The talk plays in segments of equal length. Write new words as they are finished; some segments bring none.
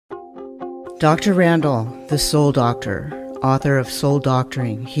Dr. Randall, the Soul Doctor, author of Soul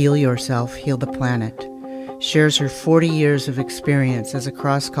Doctoring, Heal Yourself, Heal the Planet, shares her 40 years of experience as a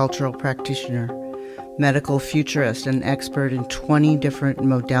cross-cultural practitioner, medical futurist, and expert in 20 different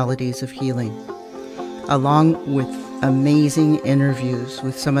modalities of healing, along with amazing interviews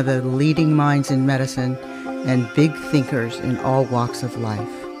with some of the leading minds in medicine and big thinkers in all walks of life.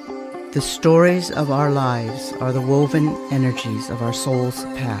 The stories of our lives are the woven energies of our soul's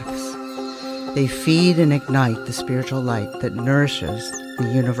paths. They feed and ignite the spiritual light that nourishes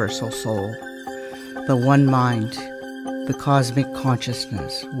the universal soul, the one mind, the cosmic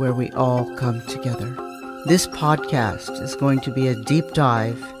consciousness where we all come together. This podcast is going to be a deep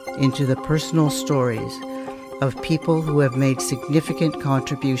dive into the personal stories of people who have made significant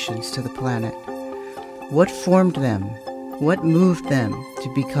contributions to the planet. What formed them? What moved them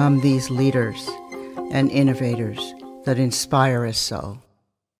to become these leaders and innovators that inspire us so?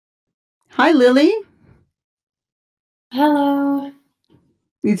 Hi, Lily. Hello.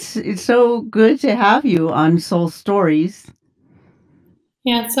 It's so good to have you on Soul Stories.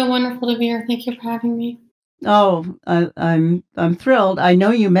 Yeah, it's so wonderful to be here. Thank you for having me. Oh, I'm thrilled. I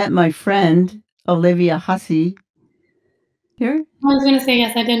know you met my friend Olivia Hussey here. I was going to say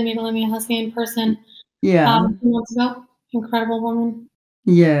yes, I did meet Olivia Hussey in person. Yeah. A few months ago. Incredible woman.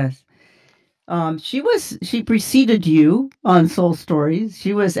 Yes. She preceded you on Soul Stories.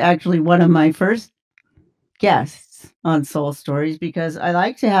 She was actually one of my first guests on Soul Stories because I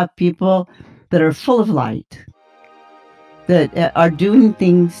like to have people that are full of light, that are doing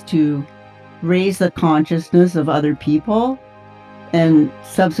things to raise the consciousness of other people and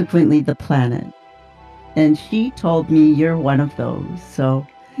subsequently the planet. And she told me you're one of those. So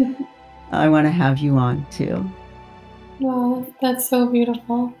I want to have you on too. Wow, that's so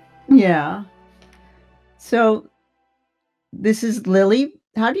beautiful. Yeah. So this is Lily.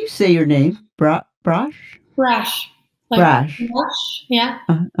 How do you say your name? Brasch? Brasch. Brasch. Brasch, yeah.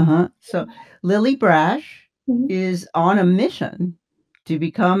 So Lily Brasch is on a mission to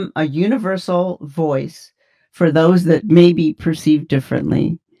become a universal voice for those that may be perceived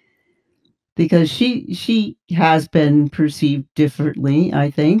differently. Because she has been perceived differently,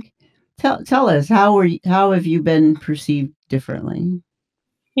 I think. Tell us, how have you been perceived differently?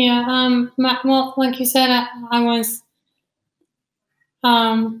 Yeah, well, like you said, I was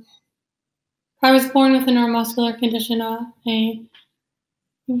born with a neuromuscular condition, a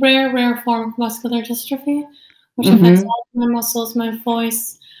rare form of muscular dystrophy, which affects all my muscles, my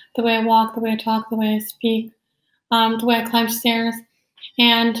voice, the way I walk, the way I talk, the way I speak, the way I climb stairs.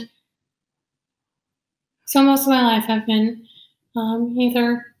 And so most of my life I've been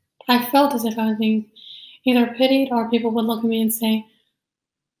either, I felt as if I was being either pitied, or people would look at me and say,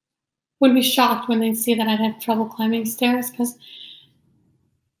 would be shocked when they see that I'd have trouble climbing stairs, because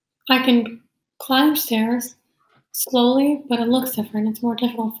I can climb stairs slowly, but it looks different. It's more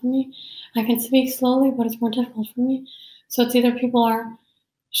difficult for me. I can speak slowly, but it's more difficult for me. So it's either people are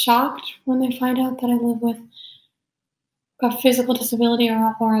shocked when they find out that I live with a physical disability or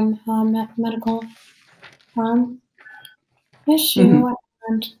a medical issue,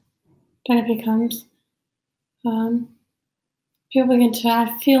 and then it becomes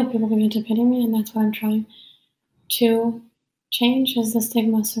I feel people begin to pity me, and that's what I'm trying to change, is the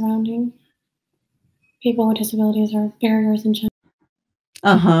stigma surrounding people with disabilities or barriers in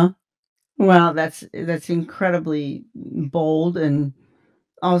general. Well, that's incredibly bold and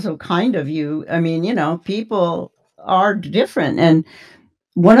also kind of you. I mean, people are different. And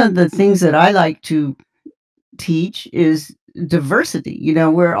one of the things that I like to teach is diversity.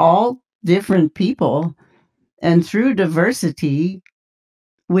 We're all different people. And through diversity,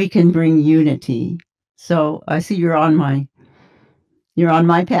 we can bring unity. So I see you're on my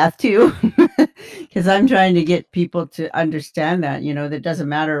path too, because I'm trying to get people to understand that, that doesn't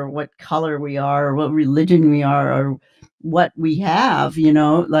matter what color we are or what religion we are or what we have,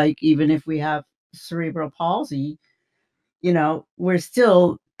 like even if we have cerebral palsy, we're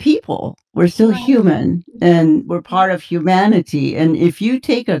still people, we're still human, and we're part of humanity. And if you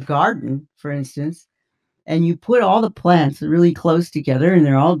take a garden, for instance, and you put all the plants really close together and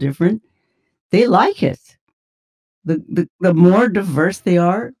they're all different, they like it. The more diverse they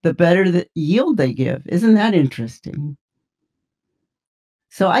are, the better the yield they give. Isn't that interesting?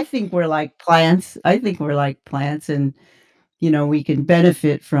 So I think we're like plants. And, we can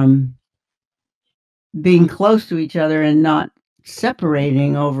benefit from being close to each other and not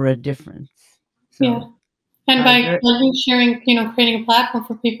separating over a difference. So, yeah. And by sharing, creating a platform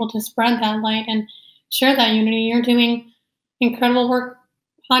for people to spread that light and share that unity, you're doing incredible work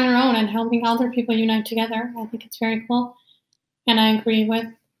on your own and helping other people unite together. I think it's very cool. And I agree with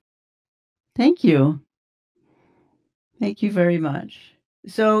Thank you. Thank you very much.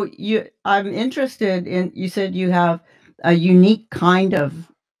 So I'm interested in, you said you have a unique kind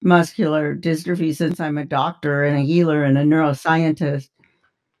of muscular dystrophy. Since I'm a doctor and a healer and a neuroscientist,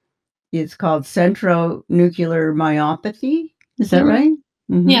 it's called centronuclear myopathy. Is that Mhm. right?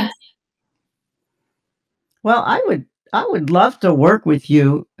 Mhm. Yes. Well, I would love to work with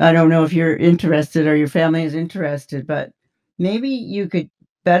you. I don't know if you're interested or your family is interested, but maybe you could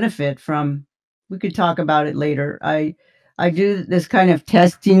benefit from, we could talk about it later. I do this kind of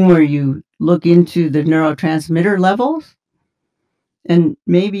testing where you look into the neurotransmitter levels, and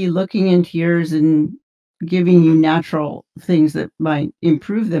maybe looking into yours and giving you natural things that might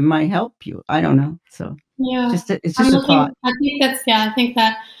improve them might help you. I don't know. So Yeah. it's I'm just a thought. looking I think that's yeah, I think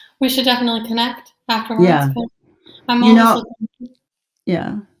that we should definitely connect afterwards, Yeah. but I'm You always know, looking.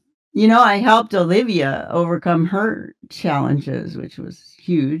 yeah. I helped Olivia overcome her challenges, which was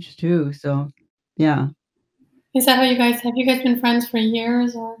huge too, so, yeah. Is that how have you guys been friends for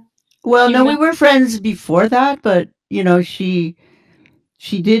years, or Well, you no, we met? were friends before that, but,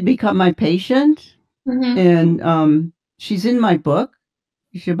 she did become my patient, Mhm. and, she's in my book.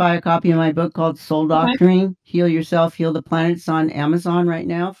 You should buy a copy of my book called Soul Okay. Doctoring: Heal Yourself, Heal the Planet. It's on Amazon right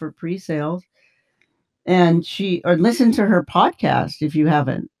now for pre-sales, and or listen to her podcast if you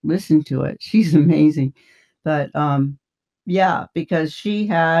haven't listened to it. She's amazing. But, yeah, because she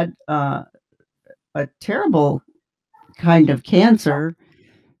had, a terrible kind of cancer,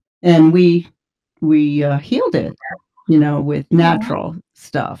 and we healed it, with Oh, natural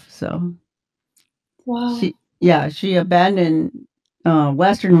stuff. So wow. she abandoned,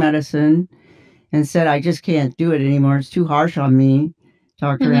 Western medicine and said, "I just can't do it anymore. It's too harsh on me.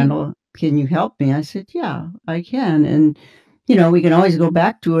 Dr. Mhm. Randall, can you help me?" I said, "Yeah, I can." And, we can always go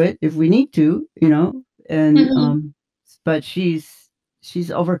back to it if we need to, and, Mhm. but she's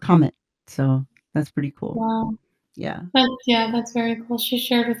overcome it. So that's pretty cool. Wow. Yeah. That's very cool. She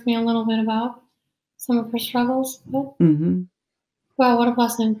shared with me a little bit about some of her struggles, but Mhm. wow, what a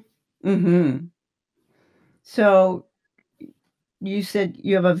blessing. Mhm. So you said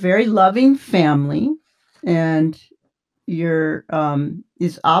you have a very loving family, and your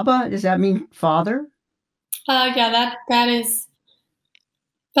is Abba, does that mean father? Yeah,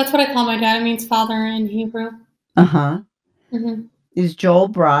 that's what I call my dad. It means father in Hebrew. Uh-huh. Mhm. Is Joel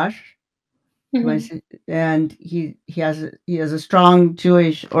Brasch. Am I Mhm. say, and he has a strong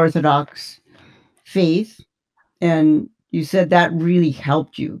Jewish Orthodox faith, and you said that really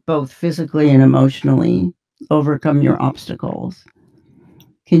helped you both physically and emotionally overcome your obstacles.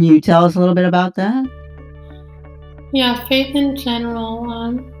 Can you tell us a little bit about that? Yeah, faith in general.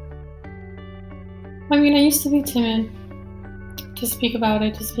 I mean, I used to be timid to speak about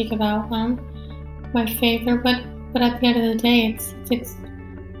it, to speak about my faith, but at the end of the day, it's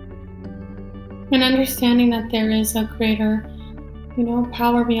an understanding that there is a greater,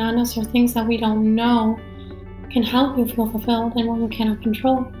 power beyond us, or things that we don't know can help you feel fulfilled and what you cannot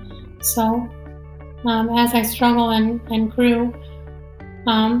control. So, as I struggle and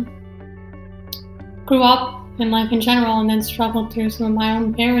um, grew up in life in general, and then struggled through some of my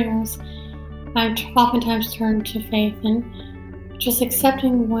own barriers, I oftentimes turned to faith and just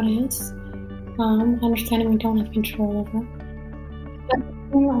accepting what is, understanding we don't have control over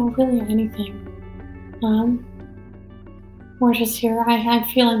everything or really anything. Um, we're just here. I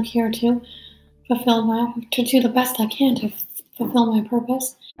feel I'm here to do the best I can to fulfill my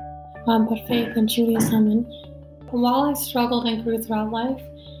purpose. But faith in Judaism, and while I struggled and grew throughout life,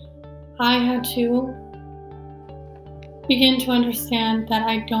 I had to begin to understand that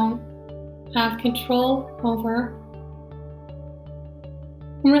I don't have control over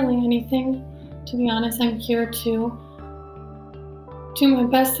really anything. To be honest, I'm here to do my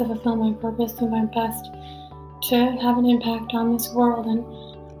best to fulfill my purpose, do my best to have an impact on this world and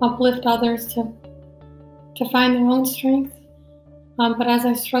uplift others to find their own strength. But as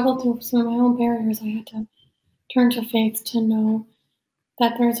I struggled through some of my own barriers, I had to turn to faith to know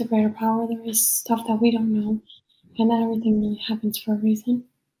that there is a greater power, there is stuff that we don't know, and that everything really happens for a reason.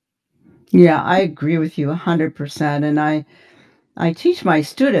 Yeah, I agree with you 100%, and I teach my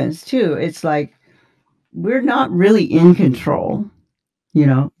students too. It's like we're not really in control,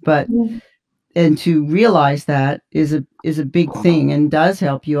 but Mhm. and to realize that is a big thing and does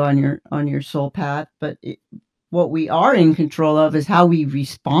help you on your soul path, but what we are in control of is how we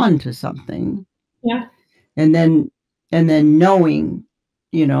respond to something. Yeah. And then knowing,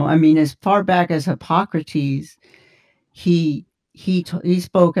 I mean, as far back as Hippocrates, he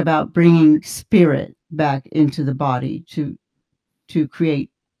spoke about bringing spirit back into the body to create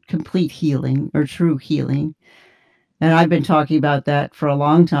complete healing or true healing. And I've been talking about that for a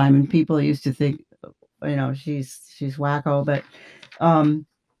long time, and people used to think, she's wacko, but, um,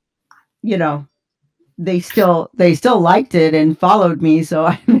 you know, they still liked it and followed me. So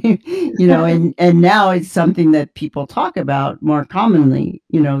I mean, and now it's something that people talk about more commonly,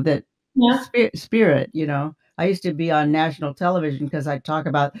 that Yeah. spirit, I used to be on national television because I talk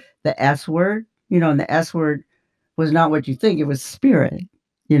about the S word, and the S word was not what you think. It was spirit,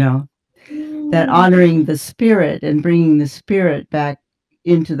 you know, that Mm, honoring the spirit and bringing the spirit back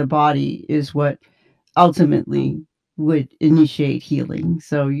into the body is what ultimately would initiate healing.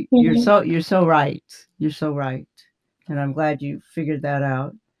 So mhm, you're so right. You're so right. And I'm glad you figured that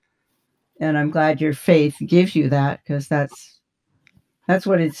out. And I'm glad your faith gives you that, because that's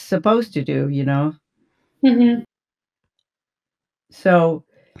what it's supposed to do. mhm. So,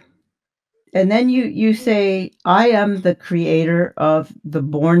 and then you say, I am the creator of the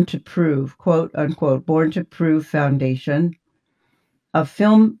Born to Prove, quote unquote, Born to Prove Foundation, a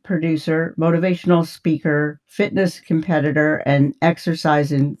film producer, motivational speaker, fitness competitor, and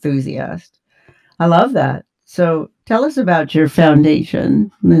exercise enthusiast. I love that. So tell us about your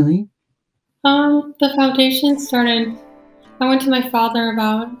foundation, Lily. The foundation started. I went to my father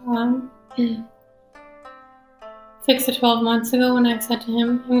about 6 to 12 months ago, and I said to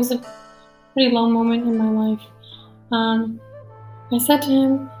him, it was a pretty low moment in my life. Um, I said to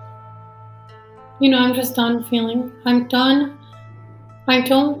him, I'm just done feeling. I'm done. I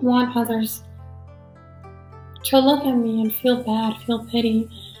don't want others to look at me and feel bad, feel pity.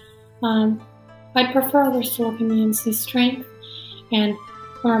 Um, I'd prefer others to look at me and see strength and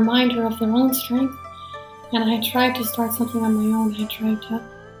a reminder of their own strength. And I tried to start something on my own. I tried to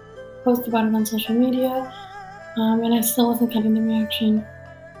post about it on social media, and I still wasn't getting the reaction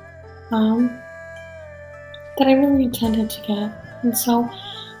um, that I really intended to get. And so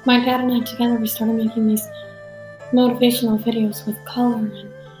my dad and I together, we started making these motivational videos with color and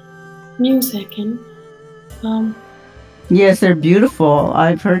music. And Yes, they're beautiful.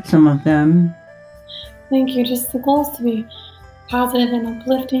 I've heard some of them. thank you. Just the goal is to be positive and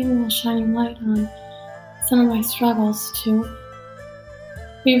uplifting while shining light on some of my struggles, to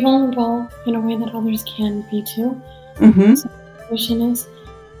be vulnerable in a way that others can be too. Mm-hmm. So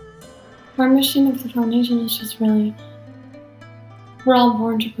our mission of the foundation is just really, we're all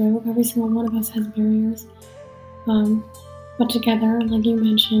born to prove. Every single one of us has barriers. But together, like you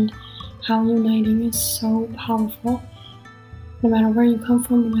mentioned, how uniting is so powerful. No matter where you come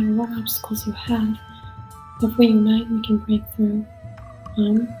from, no matter what obstacles you have, if we unite, we can break through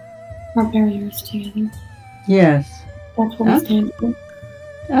our barriers together. Yes. That's what we Ab- stand for.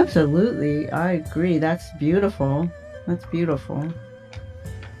 Absolutely. I agree. That's beautiful. That's beautiful.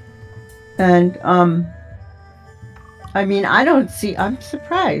 And I mean, I'm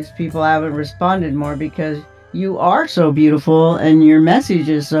surprised people haven't responded more, because you are so beautiful and your message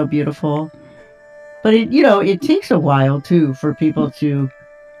is so beautiful. But it takes a while too for people to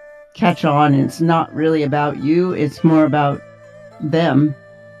catch on. It's not really about you, it's more about them,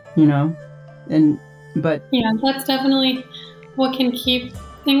 you know. And but Yeah, that's definitely what can keep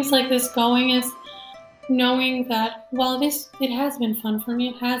things like this going, is knowing that while it has been fun for me,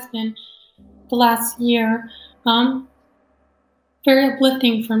 it has been the last year, very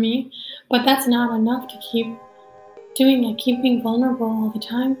uplifting for me, but that's not enough to keep doing it, keep being vulnerable all the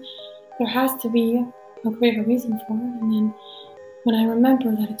time. There has to be a greater reason for it. And then when I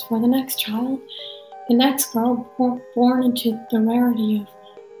remember that it's for the next child, the next girl born into the rarity of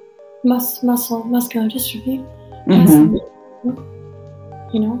muscular dystrophy, has mhm. something,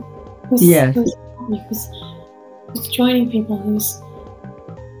 you know, who's Yes. who's who's joining people, who's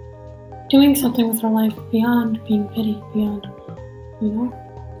doing something with her life beyond being pitied, beyond,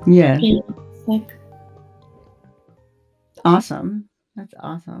 Yes. being sick. Awesome. That's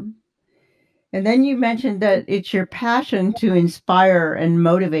awesome. And then you mentioned that it's your passion to inspire and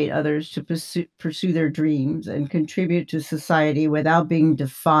motivate others to pursue their dreams and contribute to society without being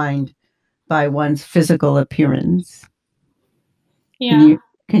defined by one's physical appearance. Can Yeah. you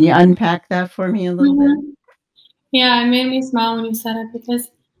can you unpack that for me a little bit? Mhm. Yeah, it made me smile when you said it, because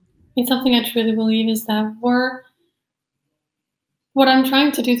it's something I truly believe, is that what I'm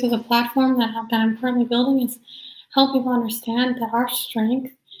trying to do through the platform that I'm currently building is help people understand that our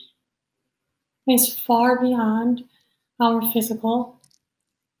strength is far beyond our physical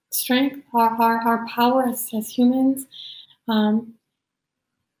strength, our power as humans, um,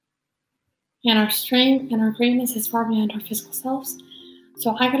 and our strength and our greatness is far beyond our physical selves.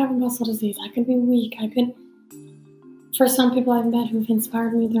 So I could have a muscle disease, I could be weak, for some people I've met who've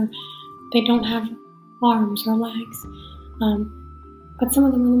inspired me, they don't have arms or legs. But some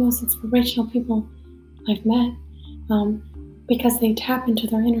of them are the most inspirational people I've met. because they tap into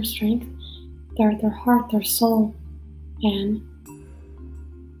their inner strength, their heart, their soul, and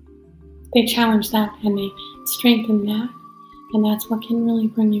they challenge that and they strengthen that. And that's what can really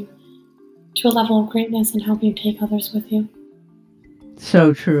bring you to a level of greatness and help you take others with you.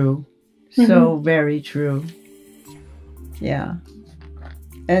 So true. So very true. Yeah.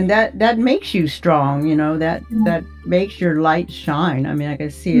 And that makes you strong, you know, that makes your light shine. I mean, I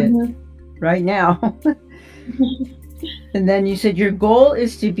can see it right now. And then you said your goal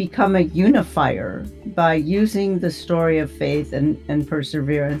is to become a unifier by using the story of faith and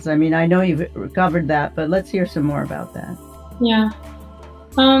perseverance. I mean, I know you've covered that, but let's hear some more about that. Yeah.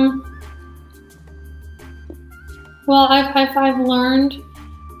 Well, I've learned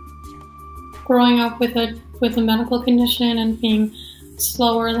growing up with a medical condition and being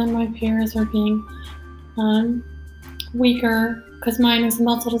slower than my peers or being weaker, because mine is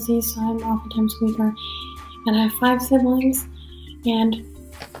muscle disease, so I'm oftentimes weaker. And I have 5 siblings, and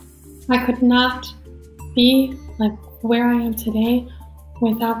I could not be like where I am today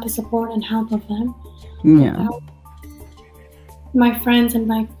without the support and help of them. Yeah. Without my friends and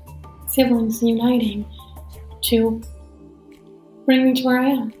my siblings uniting to bring me to where I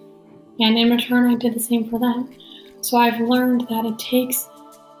am. And in return, I did the same for them. So I've learned that it takes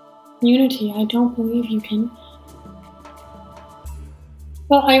unity. I don't believe you can.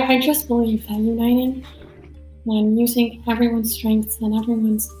 Well, I just believe that uniting and using everyone's strengths and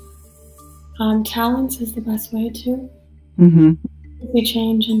everyone's talents is the best way to really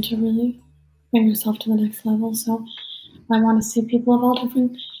change and to really bring yourself to the next level. So I want to see people of all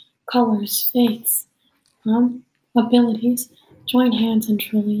different colors, faiths, abilities join hands and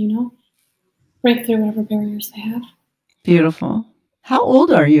truly, you know, break through whatever barriers they have. Beautiful. How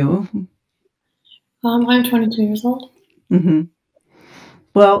old are you? I'm 22 years old.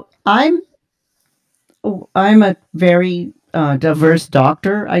 Well, I'm a very diverse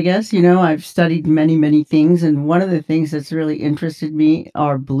doctor, I guess. You know, I've studied many, many things. And one of the things that's really interested me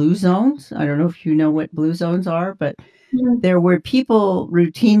are blue zones. I don't know if you know what blue zones are, but they're where people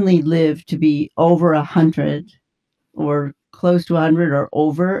routinely live to be over 100 or close to 100 or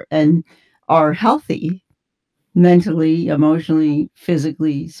over and are healthy mentally, emotionally,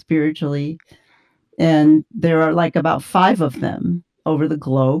 physically, spiritually. And there are like about 5 of them over the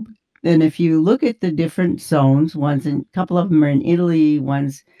globe. And if you look at the different zones, a couple of them are in Italy,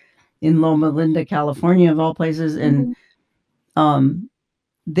 one's in Loma Linda, California, of all places, and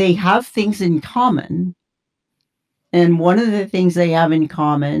they have things in common. And one of the things they have in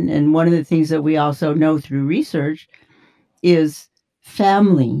common, and one of the things that we also know through research, is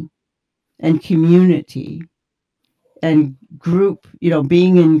family and community and group, you know,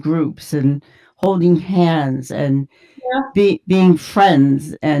 being in groups and holding hands and being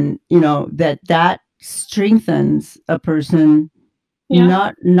friends, and you know that strengthens a person,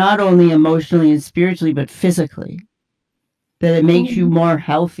 not only emotionally and spiritually but physically, that it makes you more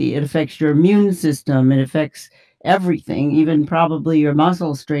healthy. It affects your immune system, it affects everything, even probably your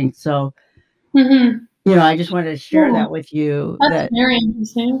muscle strength. So you know, I just wanted to share that with you. That's very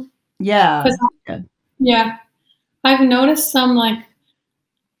interesting. Yeah. Yeah, I've noticed some, like,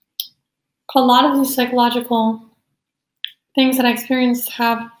 a lot of these psychological things that I experience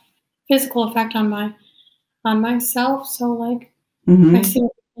have physical effect on myself. So like, I see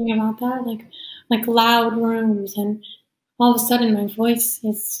what you're saying about that, like loud rooms, and all of a sudden my voice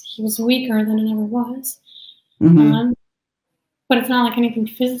was weaker than it ever was. But it's not like anything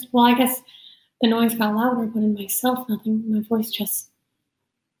physical. Well, I guess the noise got louder, but in myself, nothing. My voice just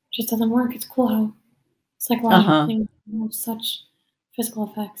doesn't work. It's cool how psychological things have such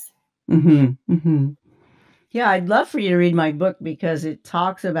physical effects. Yeah, I'd love for you to read my book because it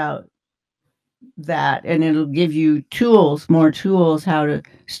talks about that, and it'll give you more tools how to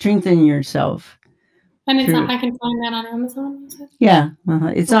strengthen yourself. And I can find that on Amazon. Yeah,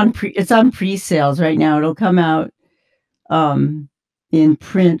 it's on pre-sales right now. It'll come out in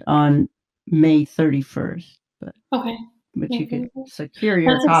print on May 31st. But you can secure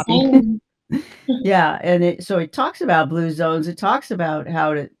your copy. Yeah, and it talks about blue zones. It talks about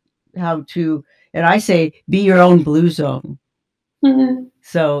how to, and I say, be your own blue zone.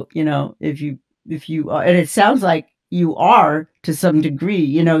 So, you know, if you are, and it sounds like you are to some degree,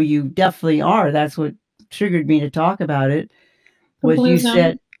 you know, you definitely are. That's what triggered me to talk about it. Was you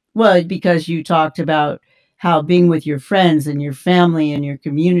said, well, because you talked about how being with your friends and your family and your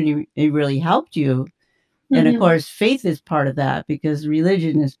community, it really helped you. And of course, faith is part of that because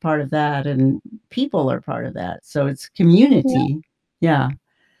religion is part of that and people are part of that. So it's community. Yeah.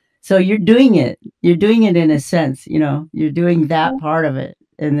 So you're doing it. You're doing it in a sense, you know, you're doing that part of it.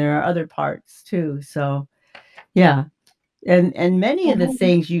 And there are other parts too. So Yeah. And many of the Mhm.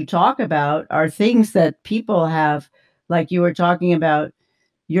 things you talk about are things that people have, like you were talking about,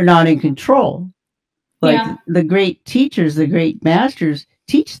 you're not in control. Like Yeah. the great teachers, the great masters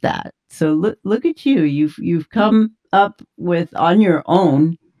teach that. So look at you. You've come up with on your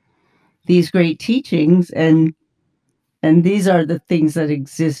own these great teachings, and these are the things that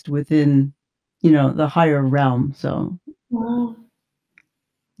exist within, the higher realm. So Wow.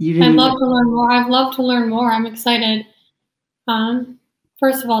 you didn't I'd love even. to learn more. I'd love to learn more. I'm excited.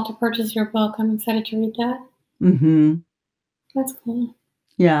 First of all, to purchase your book. I'm excited to read that. Mhm. That's cool.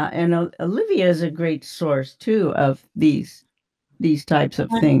 Yeah, and Olivia is a great source too of these types of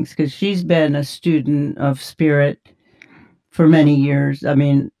Okay. things because she's been a student of spirit for many years. I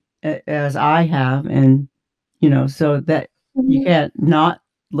mean, as I have, and so that you Mhm. can't not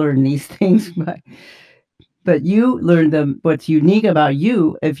learn these things, but you learn them. What's unique about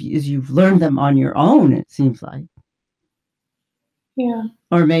you is you've learned them on your own. It seems like, Yeah.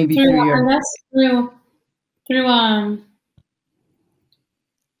 or maybe Through through and that's through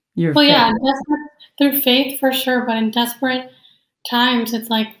your well faith. yeah, desperate through faith for sure, but in desperate times it's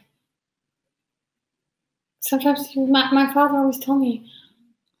like sometimes my father always told me,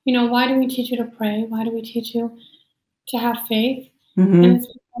 why do we teach you to pray? Why do we teach you to have faith? And Hmm. it's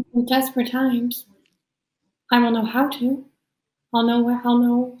because in desperate times I will know how to. I'll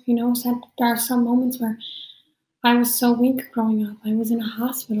know, there are some moments where I was so weak growing up. I was in a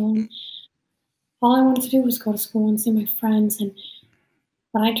hospital and all I wanted to do was go to school and see my friends and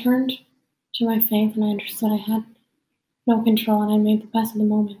but I turned to my faith and I understood I had no control and I made the best of the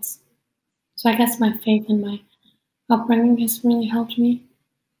moments. So I guess my faith and my upbringing has really helped me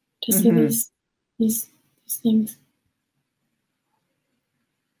to see Hmm. these these things.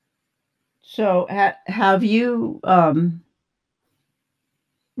 So have you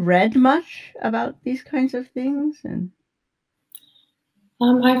read much about these kinds of things? And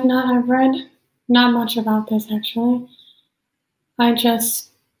I've read not much about this actually. I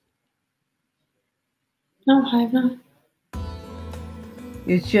just no, I have not.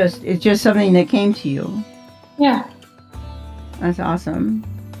 it's just something that came to you. Yeah. That's awesome.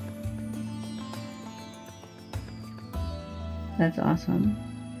 That's awesome.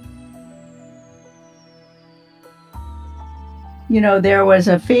 There was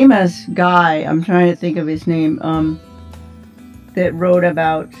a famous guy, I'm trying to think of his name, that wrote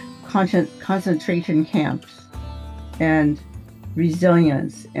about concentration camps and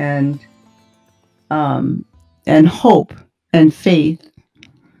resilience um, and hope and faith.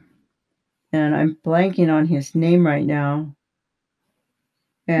 And I'm blanking on his name right now.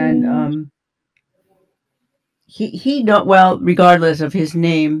 And Mm, he not well, regardless of his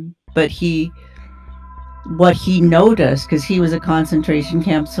name, but he what he noticed because he was a concentration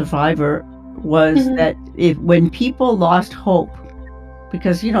camp survivor was mhm. that if when people lost hope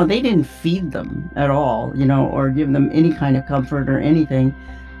because they didn't feed them at all, or give them any kind of comfort or anything,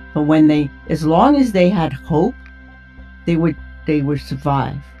 but when they as long as they had hope, they would they would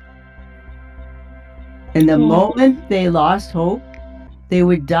survive. And the Yeah. moment they lost hope, they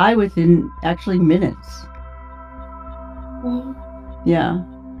would die within actually minutes. Well, Yeah.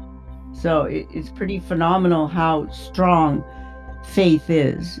 So it's pretty phenomenal how strong faith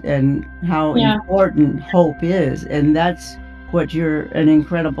is and how yeah. important hope is. And that's what you're an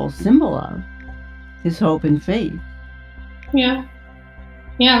incredible symbol of is hope and faith. Yeah.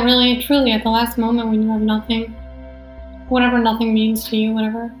 Yeah, really truly at the last moment when you have nothing, whatever nothing means to you,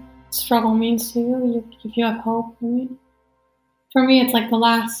 whatever struggle means to you, if you have hope, I mean, for me it's like the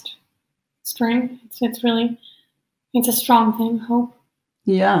last string. It's a strong thing, hope.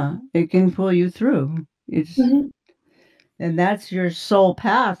 Yeah, it can pull you through. It's Mhm. And that's your sole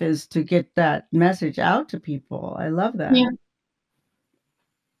path is to get that message out to people. I love that. Yeah.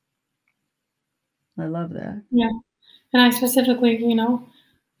 I love that. Yeah. And I specifically,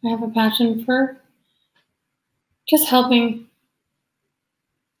 I have a passion for just helping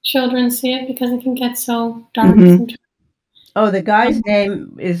children see it because it can get so dark Mhm. sometimes. Oh, the guy's Um,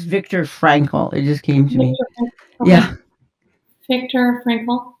 name is Viktor Frankl. It just came to me. Victor Frank okay. Yeah. Victor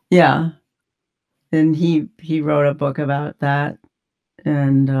Frankl. Yeah. And he wrote a book about that,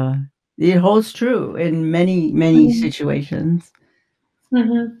 and it holds true in many many Mhm. situations.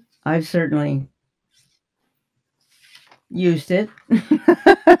 Mhm. I've certainly used it.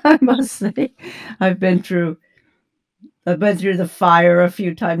 I must say, I've been through I've been through the fire a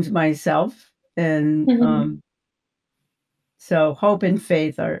few times myself, and Mhm. so hope and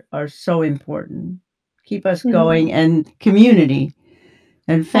faith are so important. Keep us Mhm. going, and community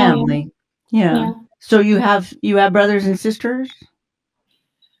and Oh, yeah. family. Yeah. Yeah. So you have brothers and sisters?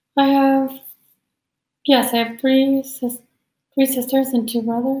 I have Yes, I have three sisters and two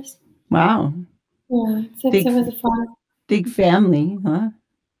brothers. Wow. Yeah, Big it was a fun. big family, huh?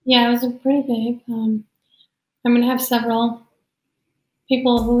 Yeah, it was a pretty big. I'm gonna have several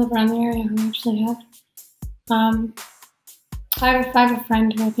people who live around the area who actually have. Um, I have a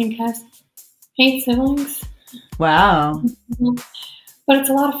friend who I think has 8 siblings. Wow. Mhm. But it's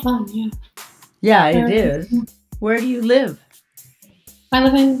a lot of fun. Yeah, Yeah, it there. is. Where do you live? I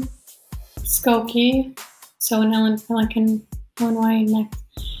live in Skokie, so in Illinois, next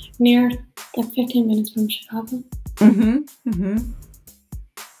near like 15 minutes from Chicago. Mhm. Mhm.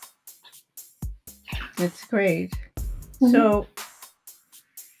 That's great. Mm-hmm. So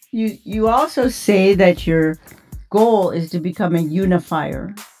you also say that your goal is to become a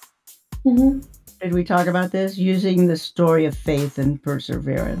unifier. Mm-hmm. Did we talk about this? Using the story of faith and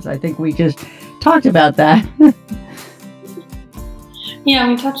perseverance. I think we just talked about that. Yeah,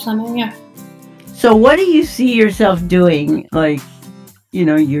 we touched on it. Yeah. So what do you see yourself doing? Like,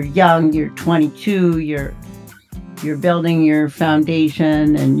 you're young, you're 22, you're building your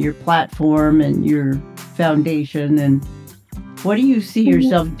foundation and your platform and your foundation, and what do you see Mm-hmm.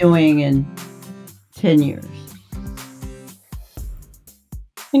 yourself doing in 10 years?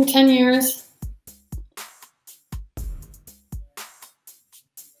 In 10 years,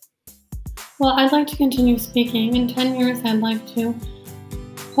 well, I'd like to continue speaking. In 10 years, I'd like to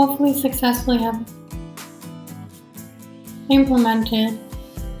hopefully successfully have implemented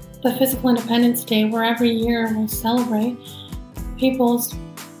the Physical Independence Day, where every year we'll celebrate people's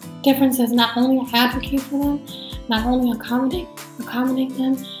differences, not only advocate for them, not only accommodate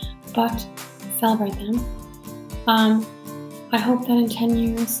them, but celebrate them. I hope that in 10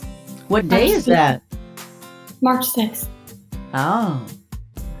 years, What day is that? March 6th. Oh.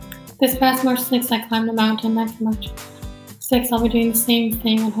 This past March 6th, I climbed a mountain. Next March 6th, I'll be doing the same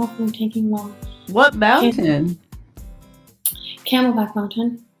thing and hopefully taking more. What mountain? Camelback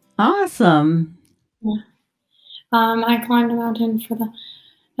Mountain. Awesome. Yeah. I climbed a mountain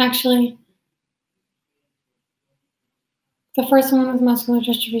actually, the first one with muscular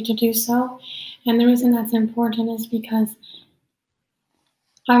dystrophy to do so. And the reason that's important is because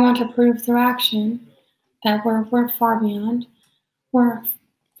I want to prove through action that we're far beyond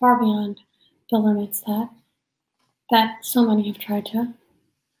the limits that so many have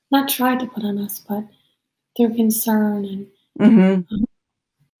not tried to put on us, but through concern and Mm-hmm.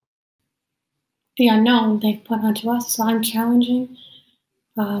 the unknown they've put onto us. So I'm challenging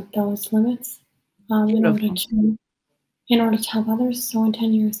those limits Beautiful. in order to help others. So in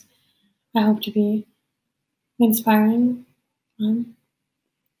 10 years, I hope to be inspiring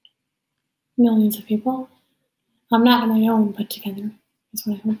millions of people. I'm not on my own, but together is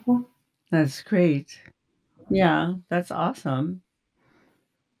what I hope for. That's great. Yeah, that's awesome.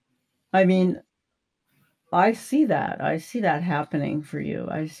 I mean, I see that. I see that happening for you.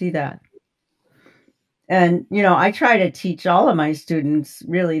 I see that. And, I try to teach all of my students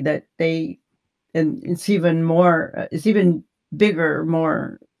really that and it's even bigger,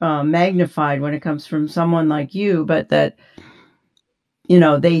 more magnified when it comes from someone like you, but that,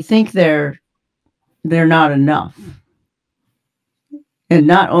 they think they're not enough. And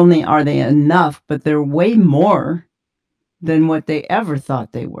not only are they enough, but they're way more than what they ever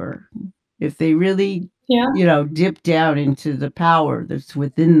thought they were. If they really, Yeah, dip down into the power that's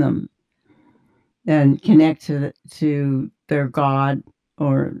within them and connect to their God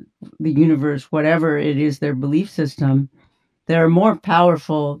or the universe, whatever it is, their belief system, they're more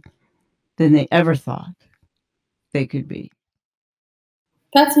powerful than they ever thought they could be.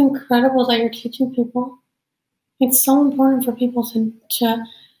 that's incredible that you're teaching people. It's so important for people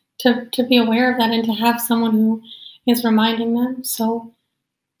to be aware of that and to have someone who is reminding them. So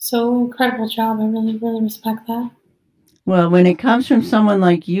incredible job. I really, really respect that. Well, when it comes from someone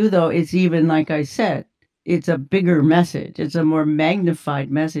like you, though, it's even like I said, it's a bigger message. It's a more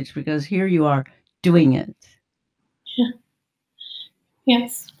magnified message because here you are doing it. Yeah.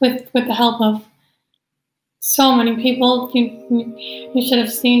 Yes, with the help of so many people. You should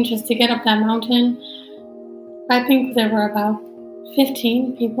have seen just to get up that mountain. I think there were about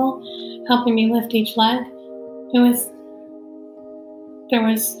 15 people helping me lift each leg. It was There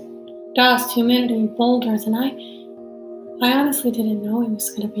was dust, humidity, boulders, and I honestly didn't know it was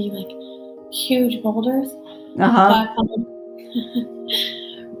going to be like huge boulders. Uh-huh. But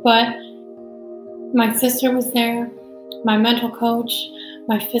but my sister was there, my mental coach,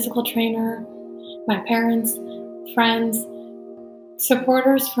 my physical trainer, my parents, friends,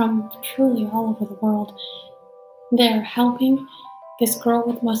 supporters from truly all over the world. They're helping this girl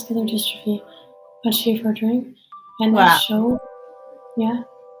with muscular dystrophy achieve her dream, and that Wow. showed. Yeah.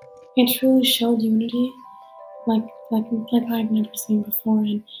 it truly showed unity like I've never seen before.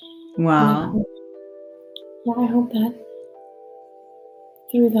 And Wow. I hope that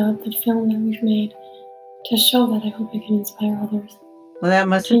through the film that we've made to show that, I hope it can inspire others. Well, that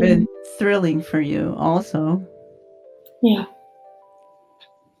must have been thrilling for you also. Yeah.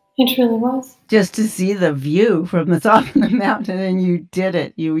 It really was. Just to see the view from the top of the mountain, and you did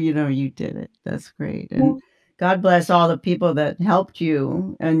it. You did it. That's great. And God bless all the people that helped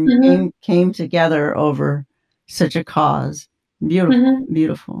you and came together over such a cause. Beautiful,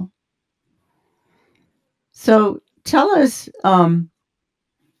 beautiful. So tell us,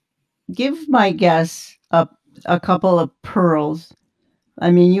 give my guests a couple of pearls. I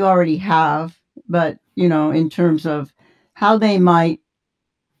mean, you already have, but in terms of how they might,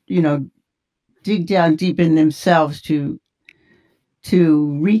 dig down deep in themselves to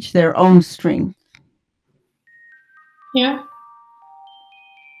reach their own strength. Yeah.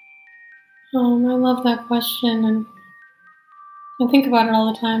 I love that question, and I think about it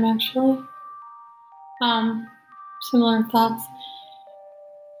all the time, actually. Similar thoughts.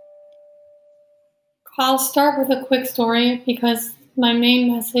 I'll start with a quick story because my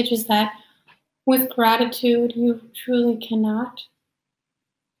main message is that with gratitude, you truly cannot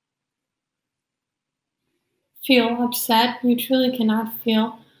feel upset. You truly cannot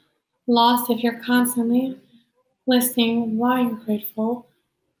feel lost if you're constantly listing why you're grateful,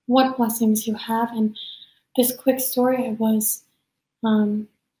 what blessings you have. And this quick story, I was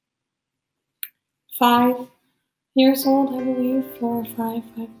 5 years old, I believe, 4 or 5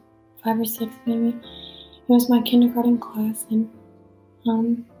 or 6 maybe. It was my kindergarten class, and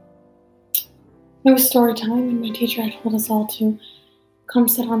it was story time, and my teacher had told us all to come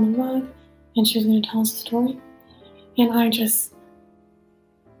sit on the rug, and she was going to tell us a story. And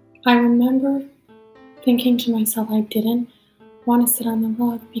I remember thinking to myself, I didn't want to sit on the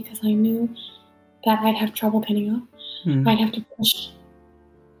rug because I knew that I'd have trouble getting up. I'd have to push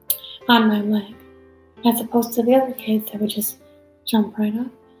on my leg, as opposed to the other kids that would just jump right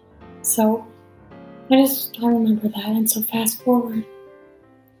up. So I remember that. And so fast forward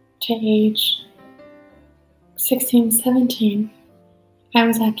to age 16, 17, I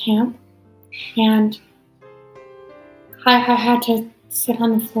was at camp, and I had to sit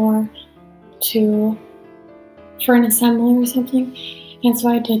on the floor for an assembly or something, and so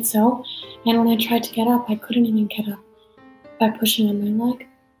I did so. And when I tried to get up, I couldn't even get up by pushing on my leg.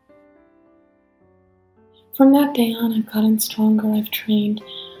 From that day on, I've gotten stronger, I've trained,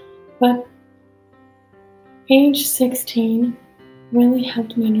 but age 16 really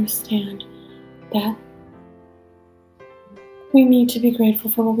helped me understand that we need to be grateful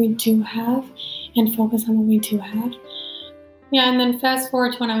for what we do have and focus on what we do have. Yeah, and then fast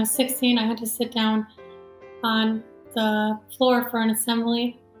forward to when I was 16, I had to sit down on the floor for an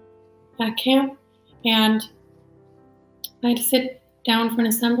assembly at camp, and I had to sit down for an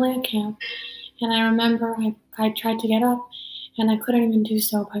assembly at camp, and I remember I tried to get up, and I couldn't even do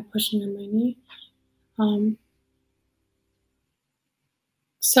so by pushing on my knee.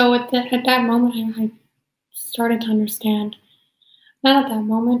 So at that moment, I started to understand, not at that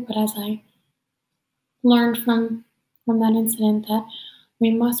moment, but as I learned from that incident, that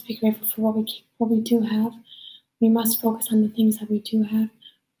we must be grateful for what we do have. We must focus on the things that we do have,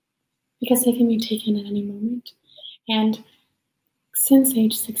 because they can be taken at any moment. And since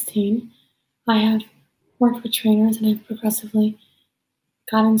age 16, I have worked with trainers, and I've progressively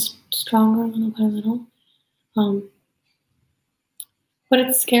gotten stronger little by little. But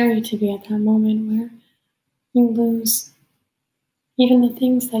it's scary to be at that moment where you lose even the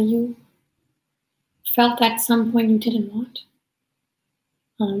things that you felt at some point you didn't want.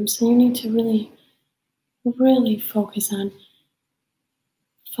 So you need to really, really focus on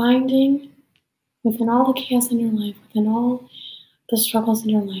finding, within all the chaos in your life, within all the struggles in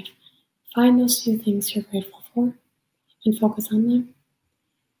your life, find those few things you're grateful for and focus on them.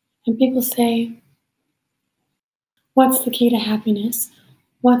 And people say, what's the key to happiness?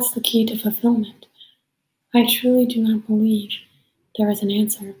 What's the key to fulfillment? I truly do not believe there is an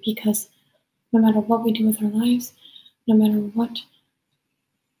answer, because no matter what we do with our lives, no matter what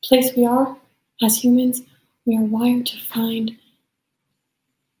place we are as humans, we are wired to find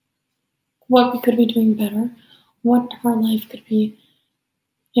what we could be doing better, what our life could be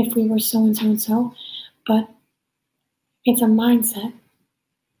if we were so and so and so. But it's a mindset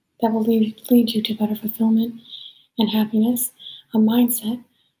that will lead you to better fulfillment and happiness, a mindset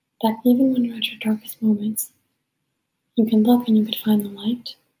that even when you're at your darkest moments, you can look and you can find the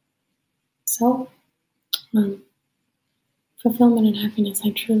light. So, fulfillment and happiness,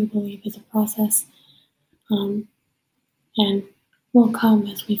 I truly believe, is a process. And will come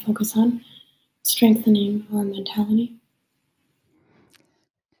as we focus on strengthening our mentality.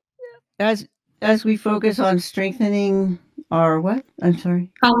 As as we focus on strengthening our what? I'm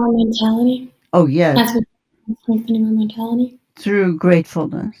sorry. Our mentality, Oh, yes, as we focus on strengthening our mentality, through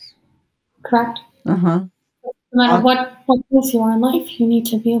gratefulness. correct? Uh-huh. No matter Uh, what place you are in life, you need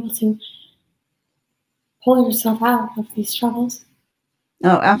to be able to pull yourself out of these struggles.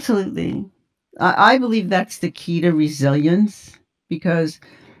 oh, absolutely. I believe that's the key to resilience because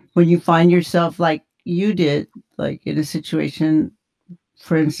when you find yourself like you did, like in a situation,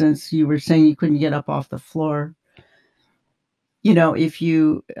 for instance, you were saying you couldn't get up off the floor. You know, if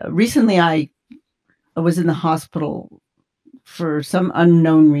you recently, I was in the hospital for some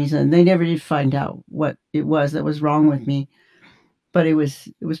unknown reason. They never did find out what it was that was wrong with me, but it was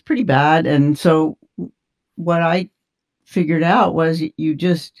pretty bad. And so what I figured out was you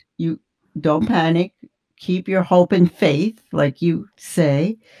don't panic, keep your hope and faith, like you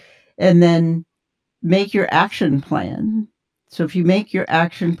say, and then make your action plan. So if you make your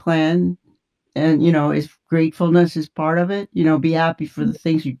action plan and if gratefulness is part of it, be happy for the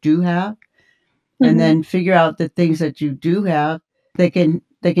things you do have and Mm-hmm. then figure out the things that you do have that can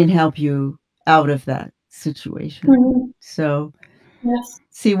help you out of that situation. Mm-hmm. So Yes.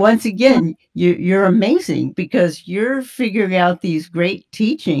 see, once again, you're amazing because you're figuring out these great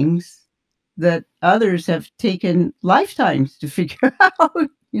teachings that others have taken lifetimes to figure out,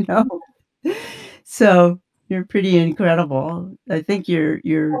 you know. So you're pretty incredible. I think you're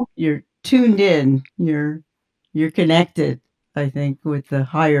tuned in. You're connected, I think, with the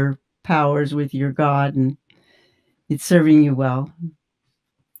higher powers, with your God, and it's serving you well.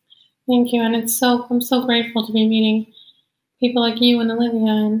 Thank you, and I'm so grateful to be meeting people like you and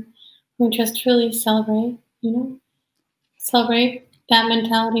Olivia, and who just truly celebrate, celebrate that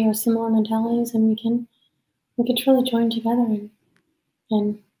mentality or similar mentalities, and we can truly join together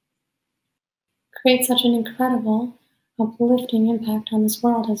and create such an incredible, uplifting impact on this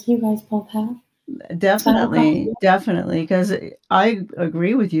world as you guys both have. So I look up to Definitely, you. definitely, because I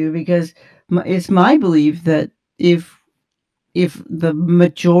agree with you because it's my belief that if the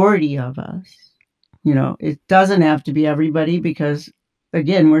majority of us, it doesn't have to be everybody because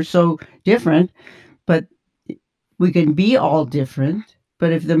again, we're so different, but we can be all different.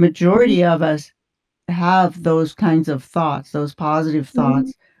 But if the Mhm. majority of us have those kinds of thoughts, those positive Mhm.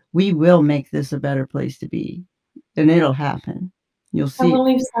 thoughts, we will make this a better place to be. And it'll happen. You'll I see.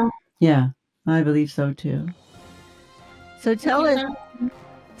 believe so. Yeah, I believe so too. So Thank tell you us, so much.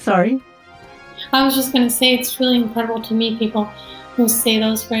 sorry. I was just going to say it's really incredible to meet people who say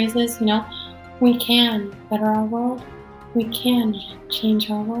those phrases. We can better our world. We can change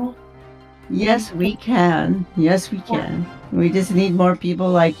our world. Yes, we It's, can. Yes, we yeah. can. We just need more people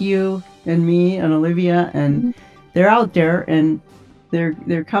like you and me and Olivia, and Mhm. they're out there and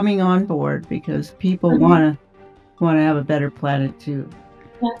they're coming on board because people Mhm. want to have a better planet too.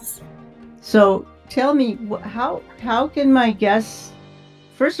 Yes. So tell me, how can my guests,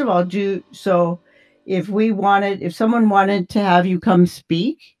 first of all, do so? If someone wanted to have you come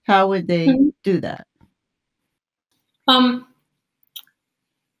speak, how would they Mhm. do that? Um,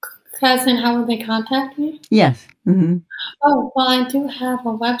 Cousin, how would they contact me? Yes. Mm-hmm. Oh, well, I do have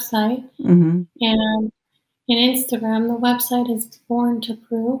a website Mm-hmm. and an Instagram. The website is Born to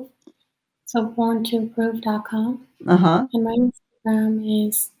Prove, so borntoprove.com. Uh-huh. And my Instagram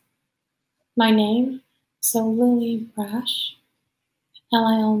is my name, so Lily Brasch,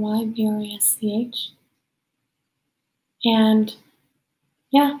 LILYBRASCH. And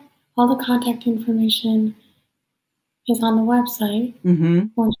yeah, all the contact information is on the website, Mm-hmm.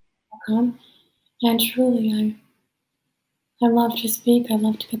 borntoprove.com. And truly, I love to speak. I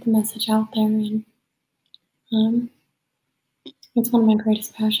love to get the message out there, and um, it's one of my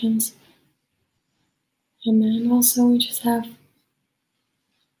greatest passions. And then also, we just have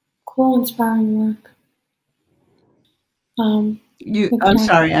cool, inspiring work with I'm my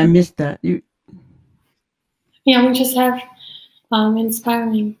sorry, I missed that. You yeah, we just have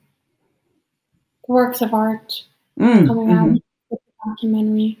inspiring works of art coming out mhm. with the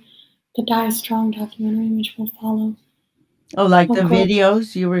documentary, the Die Strong documentary, which will follow Oh, like a the girl.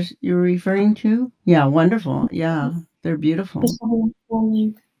 videos you were referring to? Yeah, wonderful. Yeah, they're beautiful. This will be a full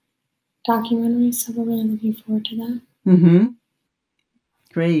length documentary, so we're really looking forward to that. Mhm.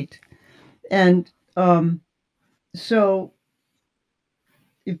 Great. And, so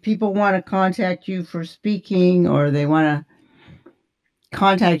if people wanna contact you for speaking or they wanna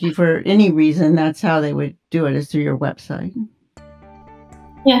contact you for any reason, that's how they would do it, is through your website.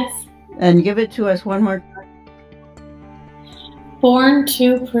 Yes, And give it to us one more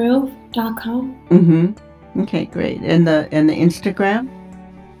borntoprove.com. Mhm. Okay, great. And the Instagram?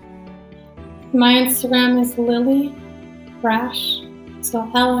 My Instagram is Lily Brasch, so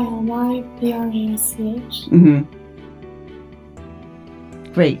LILYBRASCH.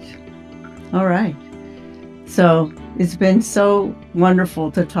 Great. All right. So it's been so wonderful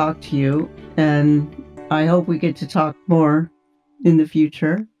to talk to you, and I hope we get to talk more in the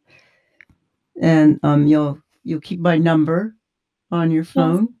future. And you'll keep my number on your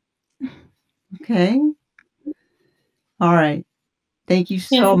phone. Yes. Okay. All right. Thank you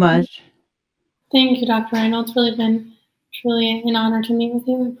so much. Thank you, Dr. Randall. It's really been truly an honor to meet with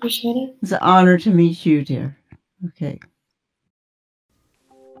you. I appreciate it. It's an honor to meet you, dear. Okay.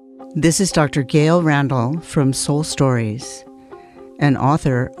 This is Dr. Gail Randall from Soul Stories, and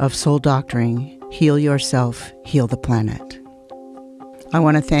author of Soul Doctoring, Heal Yourself, Heal the Planet. I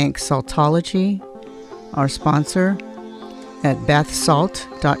want to thank Saltology, our sponsor, at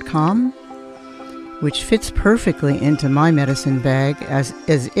bathsalt.com, which fits perfectly into my medicine bag as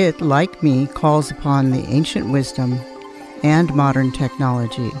it, like me, calls upon the ancient wisdom and modern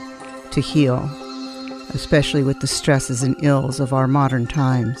technology to heal, especially with the stresses and ills of our modern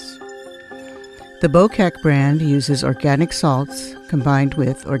times. The Bokek brand uses organic salts combined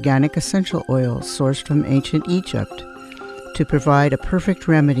with organic essential oils sourced from ancient Egypt to provide a perfect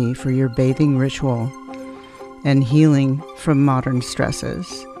remedy for your bathing ritual and healing from modern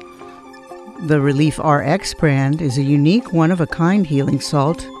stresses. The Relief RX brand is a unique one-of-a-kind healing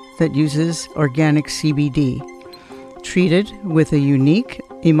salt that uses organic CBD, treated with a unique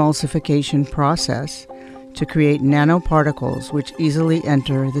emulsification process to create nanoparticles which easily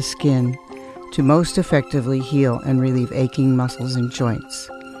enter the skin to most effectively heal and relieve aching muscles and joints.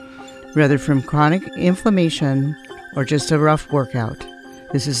 Whether from chronic inflammation or just a rough workout,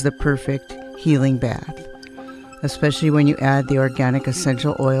 this is the perfect healing bath, especially when you add the organic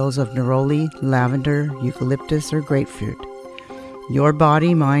essential oils of neroli, lavender, eucalyptus, or grapefruit. Your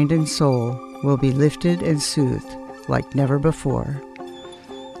body, mind, and soul will be lifted and soothed like never before.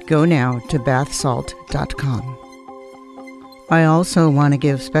 Go now to bathsalt.com. I also want to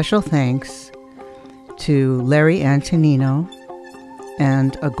give special thanks to Larry Antonino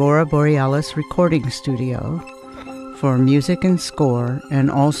and Agora Borealis Recording Studio for music and score,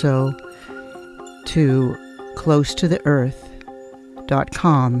 and also to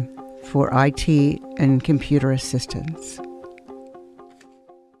closetotheearth.com for IT and computer assistance.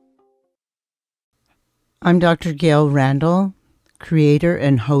 I'm Dr. Gail Randall, creator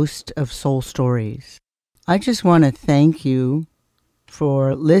and host of Soul Stories. I just want to thank you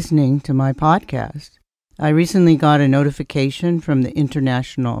for listening to my podcast. I recently got a notification from the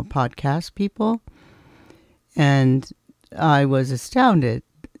International Podcast People, and I was astounded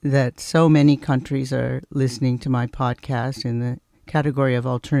that so many countries are listening to my podcast in the category of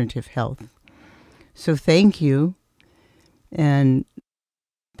alternative health. So thank you, and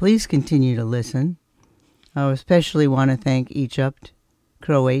please continue to listen. I especially want to thank Egypt,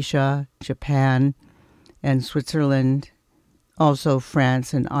 Croatia, Japan, and Switzerland, also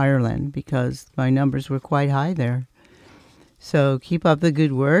France and Ireland, because my numbers were quite high there. So keep up the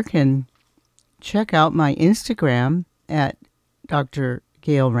good work and check out my Instagram at Dr.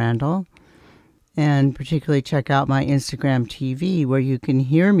 Gail Randall, and particularly check out my Instagram TV, where you can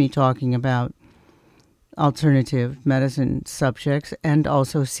hear me talking about alternative medicine subjects and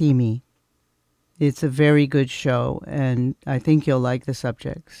also see me. It's a very good show, and I think you'll like the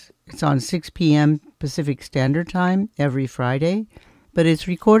subjects. It's on 6 p.m. Pacific Standard Time every Friday, but it's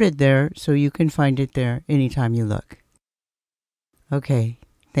recorded there, so you can find it there anytime you look. Okay,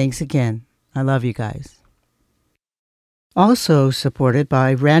 thanks again. I love you guys. Also supported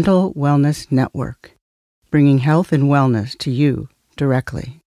by Randall Wellness Network, bringing health and wellness to you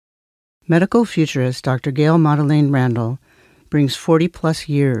directly. Medical futurist Dr. Gail Madeleine Randall brings 40-plus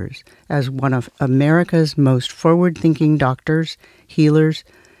years as one of America's most forward-thinking doctors, healers,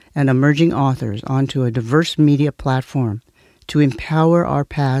 and emerging authors onto a diverse media platform to empower our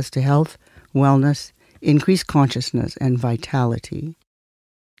paths to health, wellness, increased consciousness, and vitality.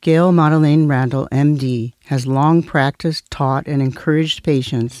 Gail Madeleine Randall, MD, has long practiced, taught, and encouraged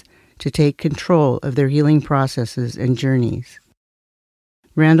patients to take control of their healing processes and journeys.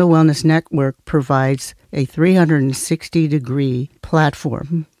 Randall Wellness Network provides a 360-degree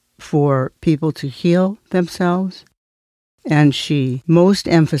platform for people to heal themselves, and she most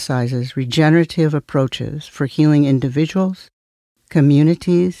emphasizes regenerative approaches for healing individuals,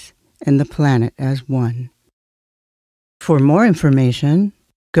 communities, and the planet as one. For more information,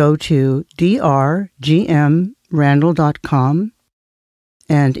 go to drgmrandall.com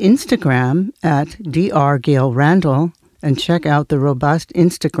and Instagram at drgailrandall, and check out the robust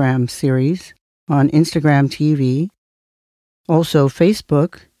Instagram series on Instagram TV, also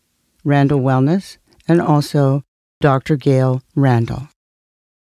Facebook, Randall Wellness, and also Dr. Gail Randall.